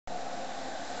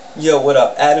Yo, what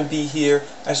up? Adam B here.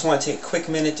 I just want to take a quick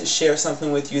minute to share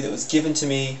something with you that was given to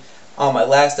me on my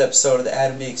last episode of the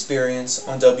Adam B Experience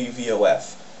on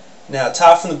WVOF. Now,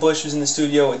 Tah Phrum Duh Bush was in the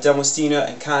studio with Demostina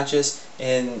and Conscious,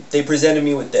 and they presented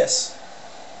me with this.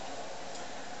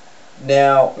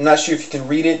 Now, I'm not sure if you can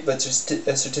read it, but it's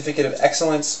a certificate of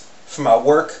excellence for my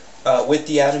work with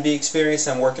the Adam B Experience.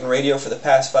 I'm working radio for the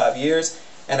past 5 years,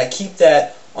 and I keep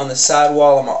that on the side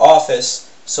wall of my office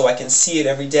so I can see it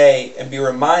every day and be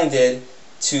reminded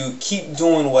to keep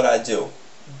doing what I do,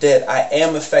 that I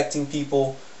am affecting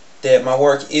people, that my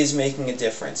work is making a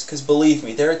difference. Because believe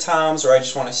me, there are times where I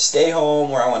just want to stay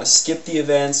home, where I want to skip the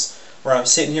events, where I'm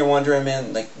sitting here wondering,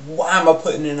 man, like, why am I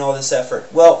putting in all this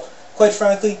effort? Well, quite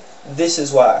frankly, this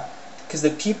is why. Because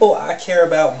the people I care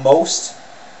about most,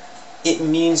 it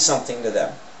means something to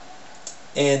them.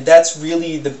 And that's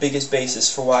really the biggest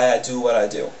basis for why I do what I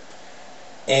do.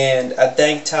 And I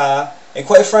thank Tah, and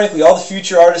quite frankly, all the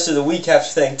future artists of the week have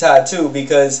to thank Tah too,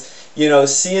 because, you know,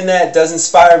 seeing that does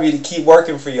inspire me to keep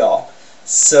working for y'all.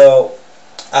 So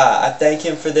I thank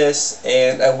him for this,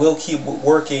 and I will keep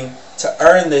working to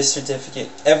earn this certificate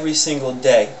every single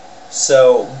day.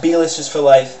 So B-listers for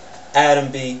life,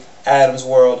 Adam B, Adam's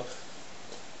World.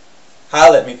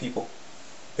 Holla at me, people.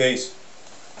 Peace.